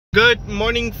Good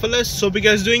morning fellas, hope you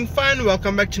guys doing fine.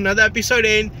 Welcome back to another episode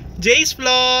in Jay's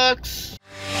Vlogs.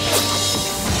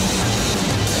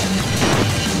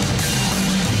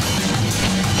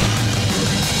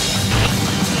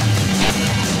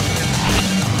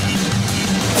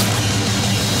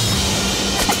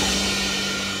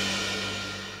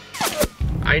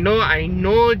 I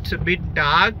know it's a bit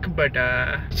dark, but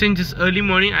since it's early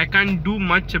morning I can't do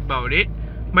much about it.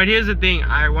 But here's the thing,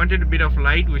 I wanted a bit of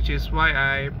light, which is why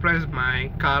I pressed my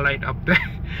car light up there.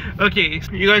 Okay,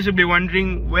 so you guys will be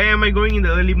wondering, where am I going in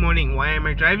the early morning? Why am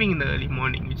I driving in the early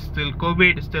morning? It's still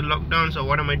COVID, it's still lockdown, so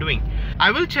what am I doing?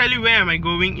 I will tell you where am I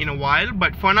going in a while,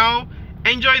 but for now,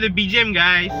 enjoy the BGM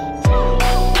guys.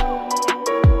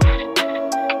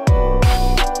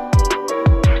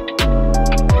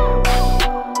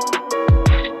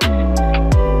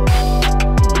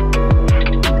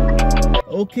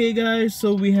 Okay guys,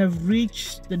 so we have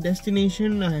reached the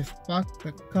destination. I have parked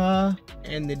the car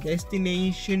and the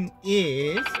destination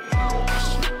is...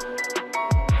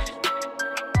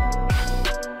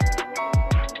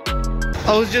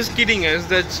 I was just kidding guys,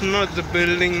 that's not the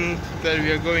building that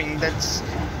we are going. That's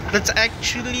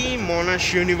actually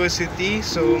Monash University.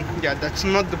 So yeah, that's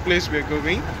not the place we are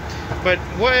going. But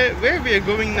where we are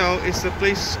going now is the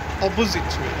place opposite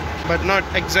to it. But not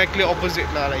exactly opposite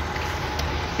lah, like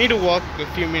need to walk a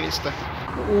few minutes there.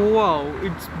 Wow,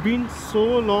 it's been so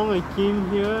long I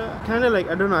came here. Kind of like,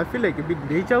 I don't know, I feel like a bit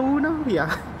deja vu now.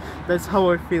 Yeah, that's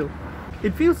how I feel.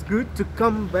 It feels good to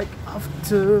come back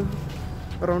after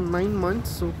around 9 months.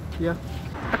 So yeah,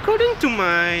 according to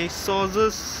my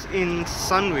sources in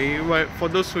Sunway, well, for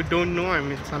those who don't know,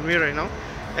 I'm in Sunway right now.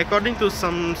 According to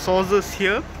some sources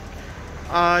here,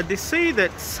 they say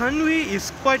that Sunway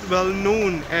is quite well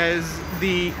known as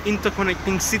the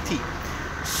interconnecting city.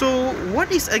 So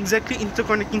what is exactly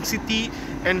interconnecting city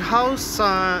and how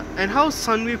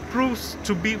Sunway proves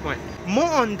to be one? More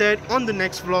on that on the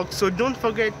next vlog, so don't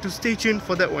forget to stay tuned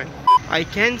for that one. I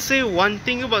can say one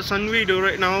thing about Sunway though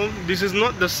right now, this is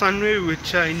not the Sunway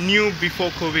which I knew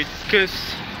before COVID, because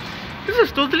this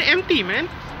is totally empty, man.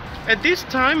 At this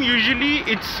time usually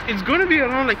it's gonna be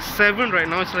around like 7 right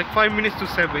now. It's like 5 minutes to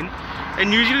 7,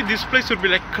 and usually this place would be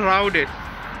like crowded.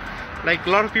 Like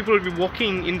a lot of people will be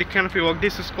walking in the canopy walk.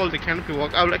 This is called the canopy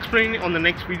walk. I will explain it on the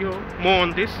next video, more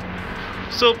on this.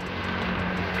 So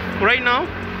right now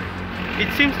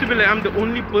it seems to be like I'm the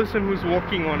only person who's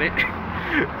walking on it.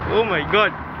 Oh my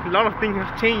god, a lot of things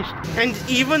have changed. And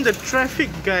even the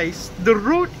traffic guys, the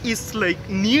road is like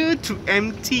near to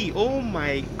empty. Oh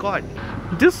my god,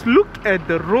 just look at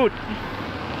the road.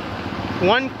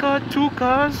 1 car, 2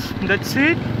 cars, that's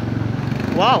it.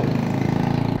 Wow,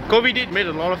 COVID did made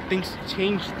a lot of things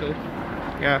change though.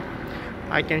 Yeah,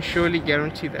 I can surely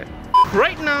guarantee that.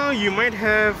 Right now you might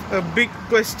have a big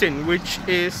question, which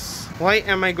is, why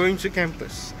am I going to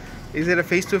campus? Is it a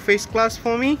face-to-face class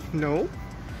for me? No.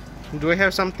 Do I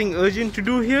have something urgent to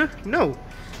do here? No.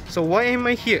 So why am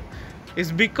I here?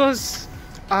 It's because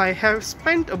I have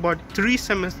spent about 3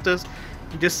 semesters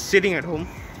just sitting at home.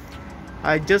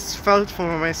 I just felt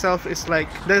for myself, it's like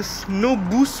there's no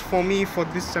boost for me for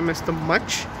this semester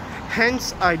much.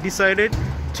 Hence I decided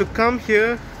to come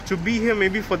here, to be here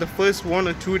maybe for the first 1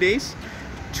 or 2 days,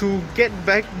 to get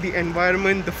back the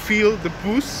environment, the feel, the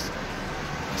boost,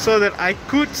 so that I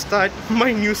could start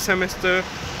my new semester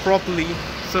properly.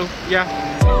 So yeah.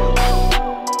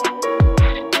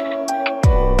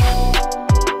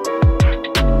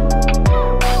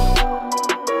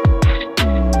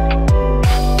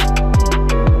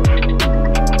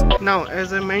 Now,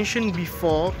 as I mentioned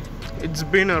before, it's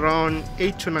been around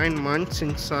 8 to 9 months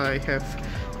since I have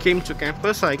came to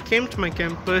campus. I came to my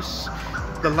campus,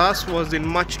 the last was in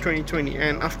March 2020,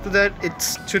 and after that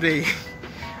it's today.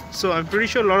 So I'm pretty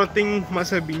sure a lot of things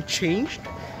must have been changed.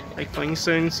 Like for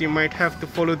instance, you might have to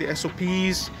follow the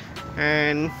SOPs,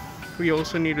 and we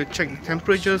also need to check the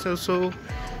temperatures also.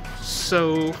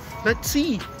 So let's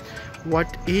see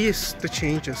what is the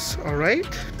changes. Alright,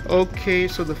 okay,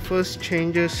 so the first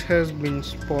changes has been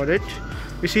spotted.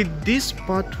 You see this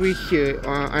pathway here,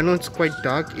 I know it's quite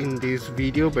dark in this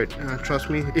video, but trust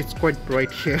me, it's quite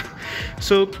bright here.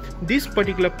 So this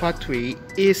particular pathway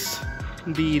is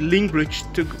the link bridge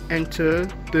to enter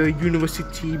the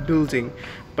university building,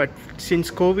 but since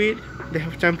COVID they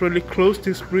have temporarily closed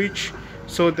this bridge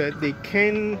so that they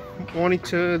can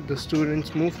monitor the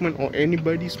students' movement or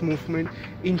anybody's movement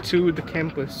into the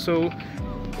campus. So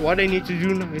what I need to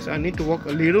do now is I need to walk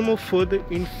a little more further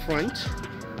in front,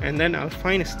 and then I'll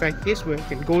find a staircase where I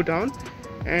can go down,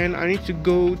 and I need to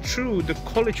go through the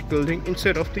college building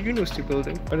instead of the university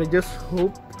building. But I just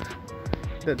hope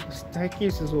that the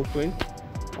staircase is open,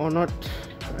 or not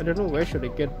I don't know where should I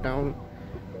get down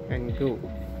and go.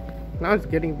 Now it's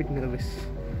getting a bit nervous.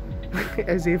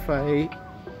 As if I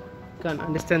can't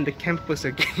understand the campus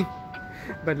again.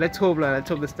 But let's hope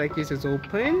the staircase is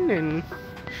open. And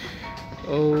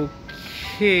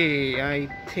okay, I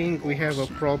think we have a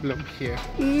problem here.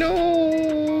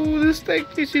 No, the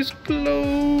staircase is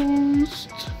closed.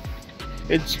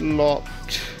 It's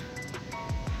locked,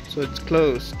 so it's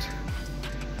closed.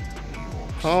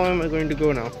 How am I going to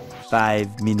go now?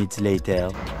 5 minutes later.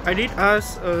 I did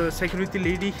ask a security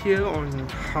lady here on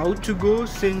how to go,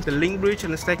 since the link bridge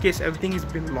and the staircase, everything has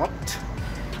been locked,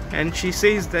 and she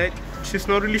says that she's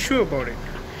not really sure about it.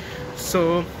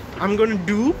 So I'm gonna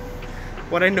do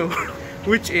what I know,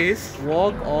 which is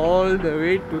walk all the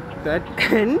way to that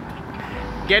end,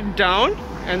 get down,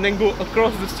 and then go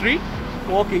across the street,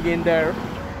 walk again there.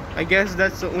 I guess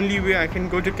that's the only way I can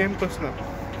go to campus now.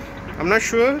 I'm not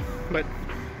sure, but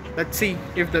let's see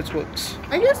if that works.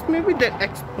 I guess maybe that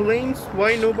explains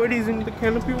why nobody's in the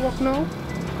canopy walk now.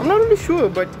 I'm not really sure,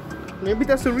 but maybe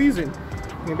that's the reason.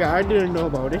 Maybe I didn't know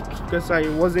about it because I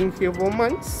wasn't here for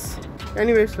months.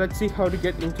 Anyways, let's see how to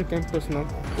get into campus now.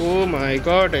 Oh my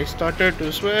god, I started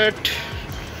to sweat.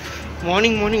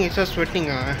 Morning I start sweating.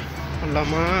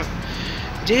 Alamak.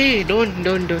 Jay, don't.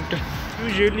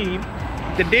 Usually,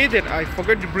 the day that I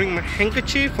forget to bring my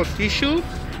handkerchief or tissue,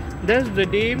 that's the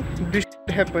day this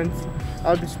happens.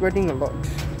 I'll be sweating a lot.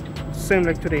 Same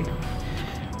like today.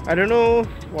 I don't know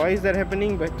why is that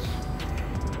happening, but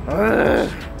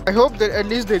I hope that at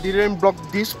least they didn't block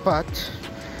this part.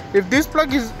 If this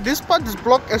part is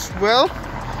blocked as well,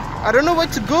 I don't know where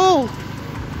to go.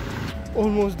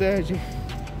 Almost there, Jay.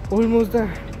 Almost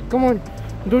there. Come on,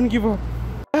 don't give up.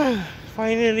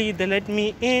 Finally, they let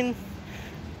me in.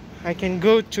 I can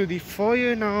go to the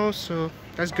foyer now, so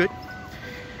that's good.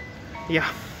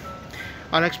 Yeah,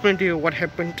 I'll explain to you what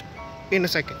happened in a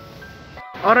second.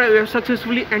 Alright, we have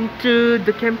successfully entered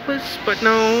the campus, but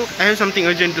now I have something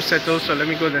urgent to settle, so let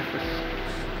me go there first.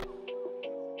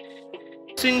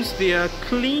 Since they are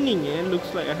cleaning it,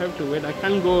 looks like I have to wait. I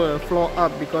can't go a floor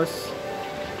up because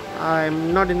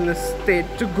I'm not in the state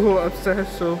to go upstairs,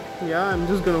 so yeah, I'm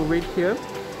just gonna wait here.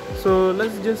 So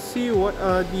let's just see what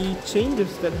are the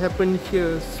changes that happened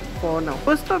here for now.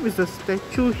 First up is the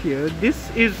statue here. This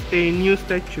is a new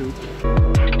statue.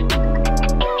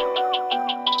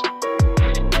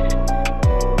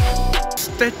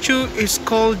 Statue is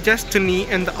called Destiny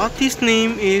and the artist's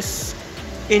name is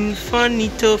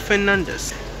Infinito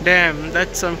Fernandez. Damn,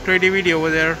 that's some creativity over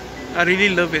there. I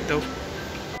really love it though.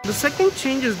 The second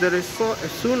changes that I saw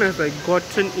as soon as I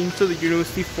gotten into the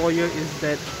university foyer is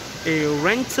that a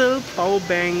rental power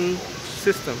bank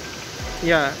system.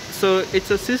 Yeah, so it's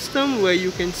a system where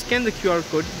you can scan the QR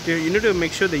code. You need to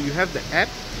make sure that you have the app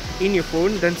in your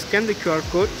phone, then scan the QR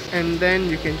code, and then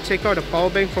you can check out a power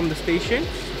bank from the station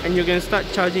and you can start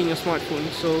charging your smartphone.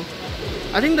 So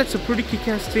I think that's a pretty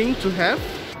kick-ass thing to have.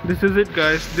 This is it,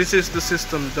 guys. This is the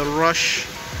system, the Rush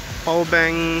power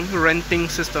bank renting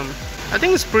system. I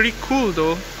think it's pretty cool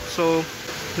though, so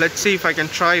let's see if I can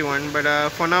try one. But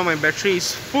for now my battery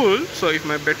is full, so if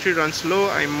my battery runs low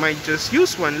I might just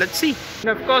use one. Let's see. And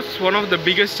of course, one of the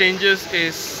biggest changes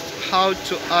is how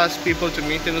to ask people to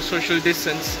maintain a social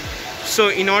distance. So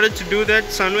in order to do that,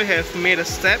 Sunway have made a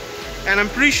step, and I'm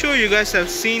pretty sure you guys have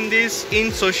seen this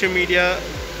in social media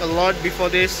a lot before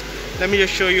this. Let me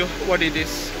just show you what it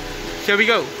is. Here we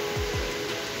go.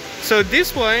 So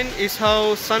this one is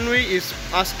how Sunway is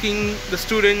asking the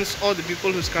students or the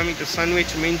people who's coming to Sunway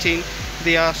to maintain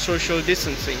their social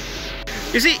distancing.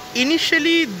 You see,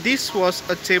 initially this was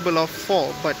a table of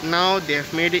 4, but now they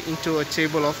have made it into a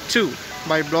table of 2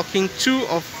 by blocking two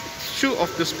of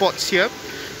the spots here,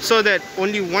 so that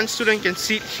only one student can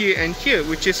sit here and here,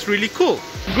 which is really cool.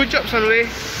 Good job, Sunway.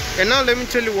 And now let me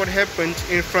tell you what happened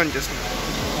in front just now.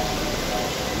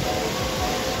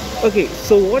 Okay,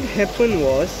 so what happened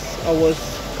was, I was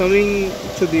coming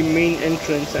to the main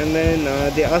entrance and then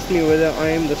they asked me whether I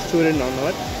am the student or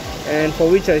not, and for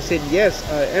which I said yes,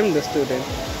 I am the student.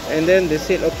 And then they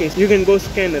said, okay, so you can go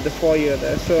scan at the foyer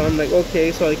there. So I'm like,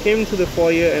 okay. So I came to the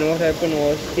foyer, and what happened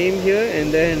was, came here,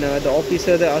 and then the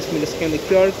officer there asked me to scan the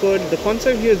QR code. The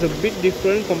concept here is a bit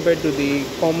different compared to the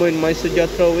common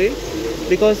MySejahtera way,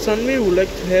 because Sunway would like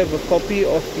to have a copy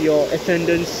of your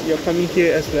attendance, you're coming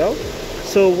here as well.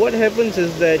 So what happens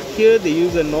is that here they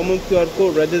use a normal QR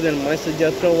code rather than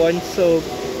MySejahtera one. So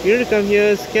you need to come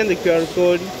here, scan the QR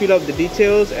code, fill out the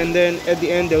details, and then at the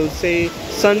end they will say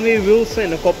Sunway will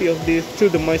send a copy of this to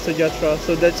the MySejahtera.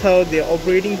 So that's how they're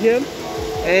operating here,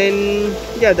 and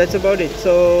yeah, that's about it.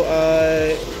 So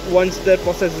once that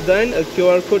process is done, a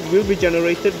QR code will be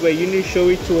generated where you need to show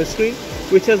it to a screen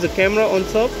which has a camera on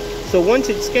top. So once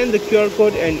it scans the QR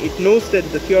code and it knows that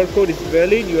the QR code is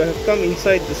valid, you have come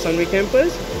inside the Sunway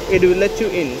campus, it will let you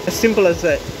in. As simple as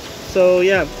that. So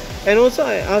yeah, and also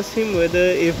I asked him whether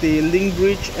if the link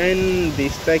bridge and the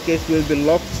staircase will be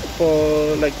locked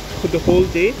for like the whole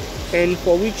day, and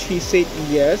for which he said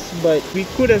yes, but we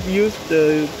could have used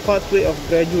the pathway of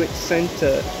Graduate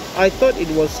Center. I thought it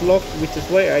was locked, which is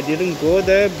why I didn't go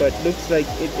there, but looks like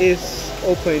it is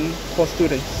open for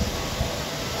students.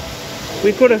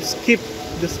 We could have skipped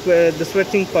the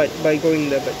sweating part by going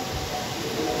there, but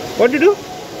what to do?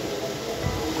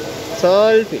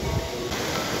 Solve it.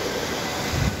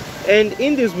 And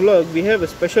in this vlog, we have a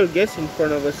special guest in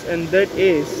front of us, and that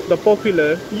is the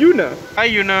popular Yuna. Hi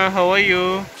Yuna, how are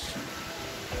you?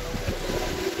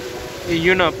 Hey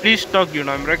Yuna, please talk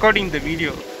Yuna, I'm recording the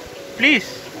video.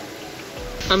 Please.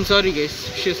 I'm sorry guys,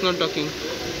 she's not talking.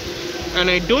 And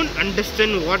I don't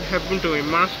understand what happened to my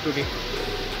mask today.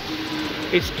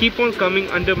 It's keep on coming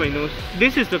under my nose.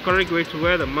 This is the correct way to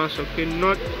wear the mask, okay?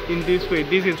 Not in this way.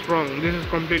 This is wrong. This is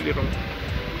completely wrong.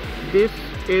 This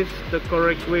is the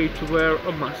correct way to wear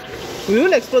a mask. We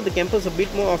will explore the campus a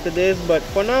bit more after this, but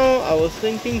for now I was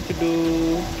thinking to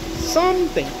do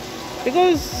something,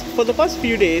 because for the past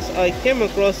few days I came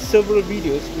across several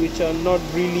videos which are not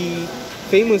really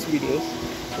famous videos,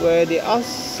 where they ask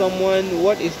someone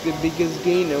what is the biggest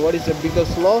gain and what is the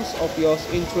biggest loss of yours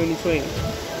in 2020.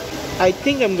 I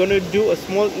think I'm gonna do a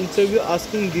small interview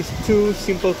asking these two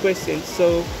simple questions,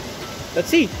 so let's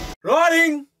see.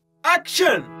 Rolling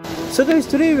action! So guys,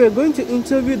 today we are going to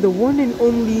interview the one and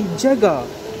only Jaga.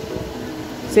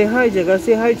 Say hi Jaga,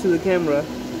 say hi to the camera.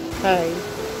 Hi.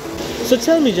 So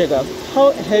tell me Jaga,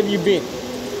 how have you been?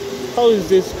 How is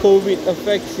this COVID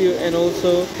affects you, and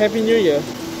also Happy New Year?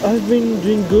 I've been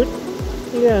doing good.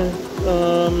 Yeah,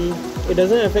 it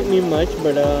doesn't affect me much,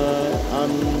 but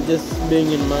I'm just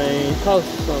being in my house,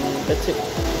 that's it.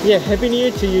 Yeah, Happy New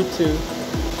Year to you too.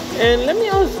 And let me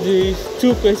ask these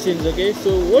two questions, okay?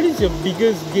 So what is your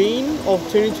biggest gain of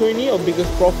 2020 or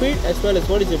biggest profit, as well as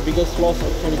what is your biggest loss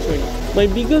of 2020? My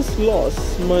biggest loss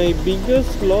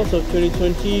of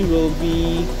 2020 will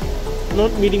be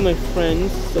not meeting my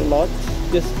friends a lot,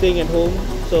 just staying at home.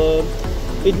 So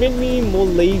it made me more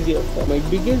lazy of that. My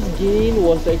biggest gain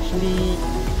was actually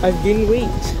I've gained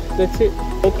weight. That's it.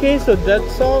 Okay, so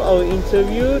that's all our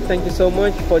interview. Thank you so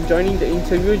much for joining the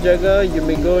interview, Jaga. You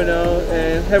may go now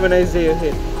and have a nice day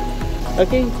ahead.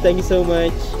 Okay, thank you so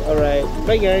much. Alright,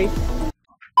 bye guys.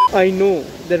 I know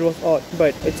that was odd,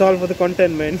 but it's all for the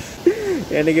content, man.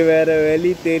 எனக்கு வேற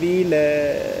வழி தெரியல.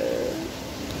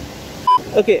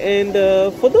 Okay, and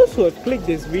for those who have clicked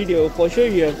this video, for sure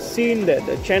you have seen that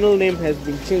the channel name has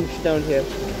been changed down here.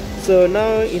 So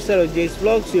now instead of J's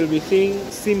Vlogs, you'll be seeing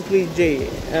simply J.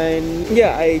 And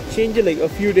yeah, I changed it like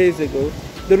a few days ago.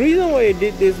 The reason why I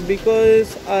did this, because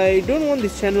I don't want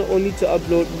this channel only to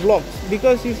upload vlogs.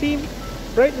 Because you see,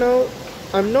 right now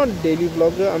I'm not a daily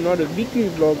vlogger, I'm not a weekly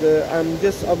vlogger, I'm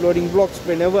just uploading vlogs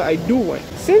whenever I do one.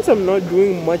 Since I'm not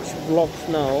doing much vlogs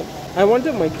now, I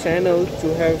wanted my channel to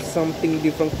have something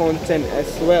different content as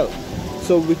well.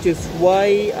 So which is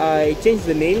why I changed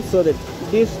the name, so that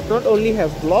this not only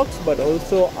have vlogs but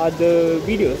also other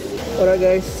videos. Alright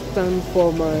guys, time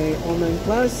for my online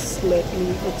class. Let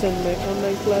me attend my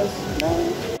online class now.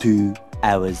 2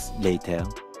 hours later.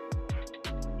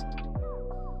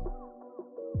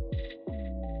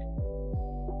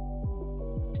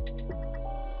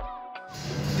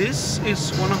 This is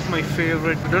one of my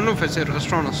favorite, I don't know if it's a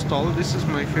restaurant or stall, this is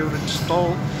my favorite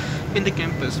stall in the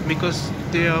campus, because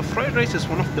their fried rice is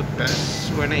one of the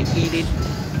best when I eat it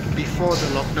before the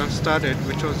lockdown started,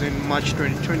 which was in March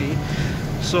 2020.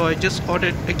 So I just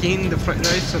ordered again the fried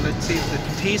rice, so let's see if the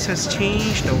taste has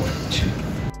changed or what.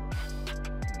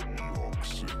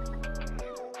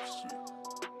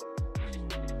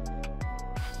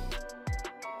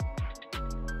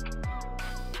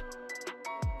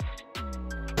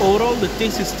 Overall the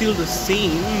taste is still the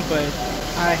same, but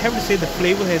I have to say the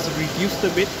flavor has reduced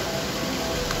a bit.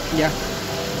 Yeah,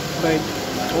 but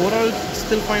overall it's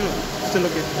still fine, still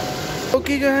okay.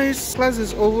 Okay guys, class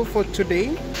is over for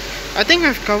today. I think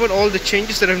I've covered all the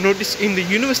changes that I've noticed in the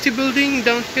university building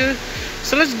down here.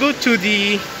 So let's go to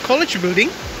the college building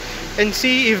and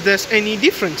see if there's any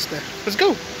difference there. Let's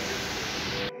go.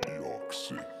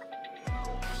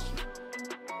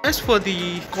 As for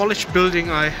the college building,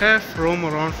 I have roamed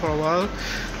around for a while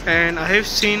and I have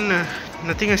seen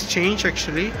nothing has changed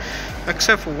actually,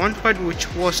 except for one part, which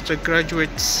was the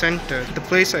graduate center, the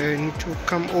place I need to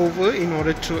come over in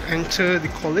order to enter the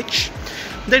college.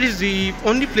 That is the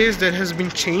only place that has been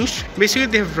changed. Basically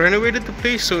they have renovated the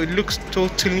place so it looks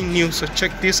totally new, so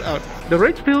check this out. The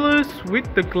red pillars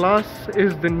with the glass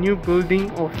is the new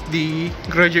building of the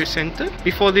graduate center.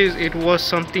 Before this it was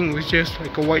something which is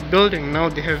like a white building. Now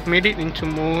they have made it into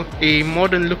more a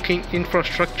modern looking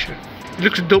infrastructure. It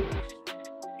looks dope.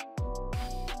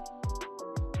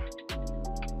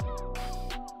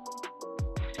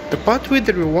 The pathway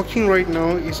that we're walking right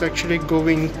now is actually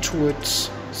going towards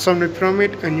Sunway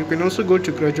Pyramid, and you can also go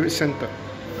to Graduate Center.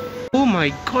 Oh my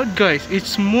god guys,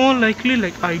 it's more likely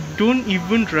like I don't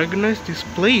even recognize this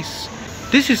place.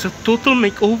 This is a total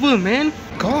makeover, man.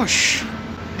 Gosh,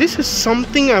 this is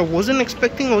something I wasn't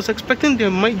expecting. I was expecting they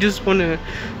might just want to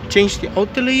change the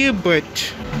outer layer, but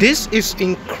this is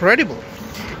incredible.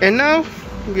 And now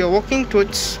we are walking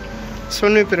towards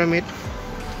Sunway Pyramid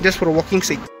just for walking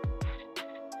sake.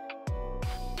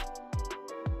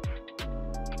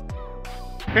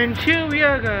 And here we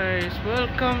are guys,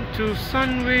 welcome to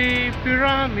Sunway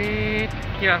Pyramid.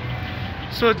 Yeah,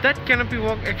 so that canopy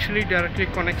walk actually directly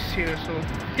connects here. So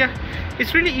yeah,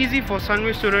 it's really easy for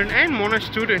Sunway student and Monash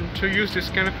student to use this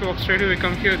canopy walk straight away.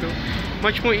 Come here though,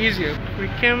 much more easier. We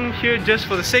came here just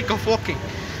for the sake of walking.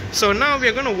 So now we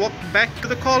are gonna walk back to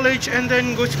the college and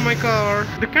then go to my car.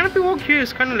 The canopy walk here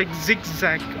is kind of like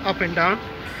zigzag up and down,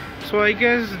 so I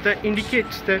guess that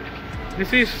indicates that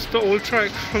this is the old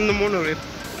track from the monorail.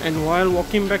 And while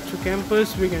walking back to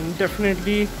campus, we are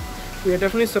definitely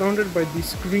surrounded by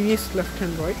these greenies left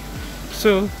and right.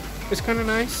 So it's kind of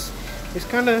nice. It's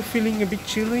kind of feeling a bit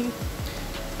chilling.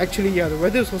 Actually, yeah, the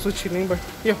weather is also chilling, but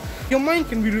yeah, your mind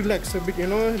can be relaxed a bit, you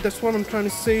know. That's what I'm trying to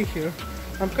say here.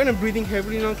 I'm kind of breathing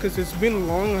heavily now because it's been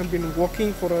long. I've been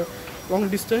walking for a long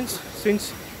distance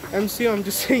since MC. I'm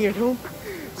just staying at home,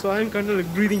 so I'm kind of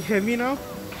like breathing heavy now.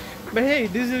 But hey,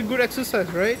 this is a good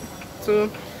exercise, right?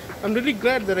 So I'm really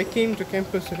glad that I came to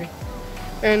campus today.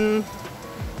 And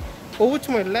over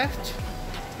to my left,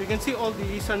 you can see all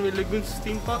the Sunway Lagoons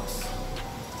theme parks.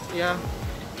 Yeah.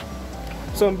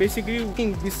 So I'm basically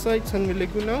walking beside Sunway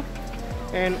Lagoon now.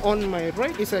 And on my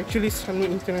right is actually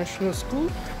Sunway International School.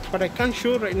 But I can't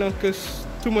show right now because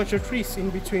too much of trees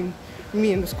in between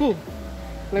me and the school.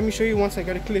 Let me show you once I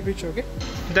get a clear picture, okay?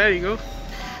 There you go.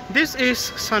 This is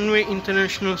Sunway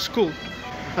International School.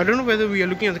 I don't know whether we are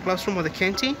looking at the classroom or the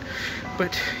canteen,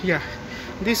 but yeah,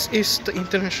 this is the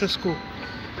international school.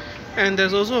 And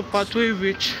there's also a pathway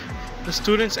which the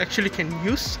students actually can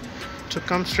use to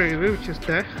come straight away, which is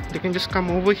there. They can just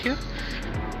come over here.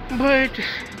 But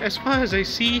as far as I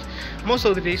see, most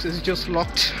of the days it's just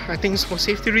locked. I think it's for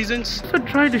safety reasons. So I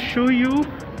try to show you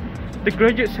the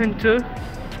graduate center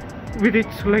with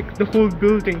its like the whole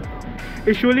building.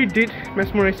 It surely did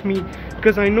mesmerize me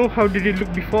because I know how did it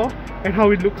look before and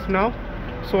how it looks now.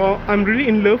 So I'm really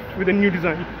in love with the new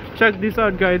design. Check this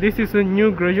out guys, this is a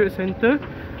new graduate center.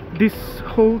 This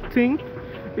whole thing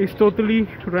is totally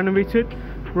renovated,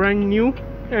 brand new.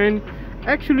 And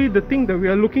actually the thing that we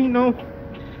are looking now,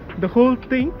 the whole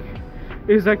thing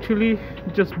is actually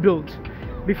just built.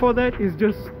 Before that is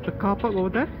just the car park over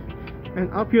there,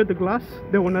 and up here the glass,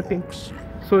 there were nothing.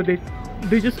 So they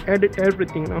just added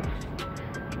everything now.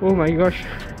 Oh my gosh,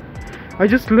 I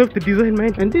just love the design,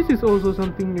 man. And this is also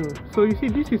something new. So you see,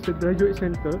 this is the graduate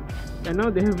center, and now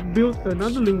they have built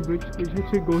another link bridge which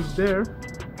actually goes there,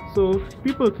 so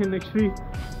people can actually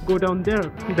go down there.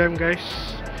 Damn guys,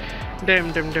 damn.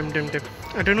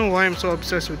 I don't know why I'm so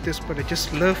obsessed with this, but I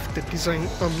just love the design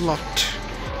a lot.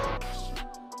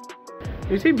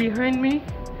 You see behind me,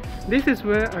 this is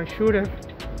where I should have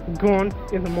gone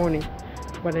in the morning,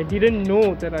 but I didn't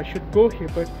know that I should go here.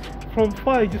 But from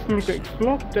far it just looked like it's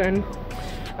locked, and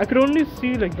I could only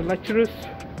see like the lecturers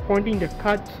pointing their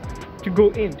cards to go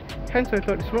in. Hence I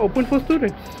thought it's not open for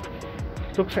students.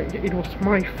 Looks like it was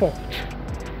my fault.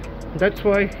 That's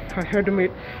why I had to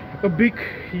make a big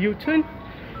U-turn,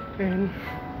 and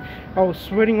I was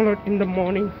sweating a lot in the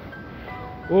morning.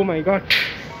 Oh my god.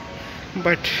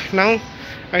 But now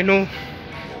I know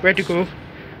where to go,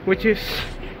 which is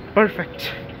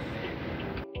perfect.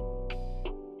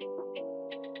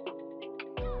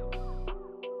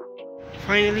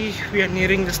 Finally, we are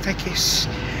nearing the staircase,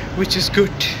 which is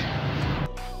good.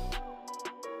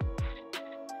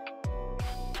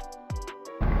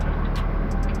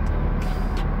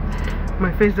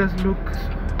 My face does look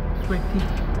sweaty,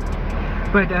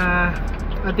 but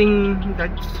I think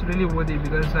that's really worth it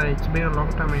because it's been a long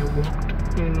time I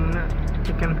walked in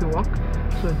the canopy walk,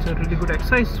 so it's a really good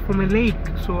exercise for my leg,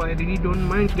 so I really don't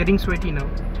mind getting sweaty now.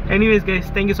 Anyways guys,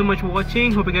 thank you so much for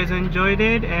watching. Hope you guys enjoyed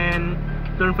it, and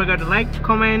don't forget to like,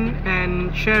 comment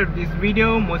and share this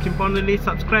video. Most importantly,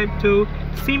 subscribe to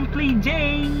Simply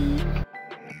J.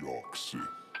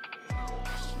 Galaxy.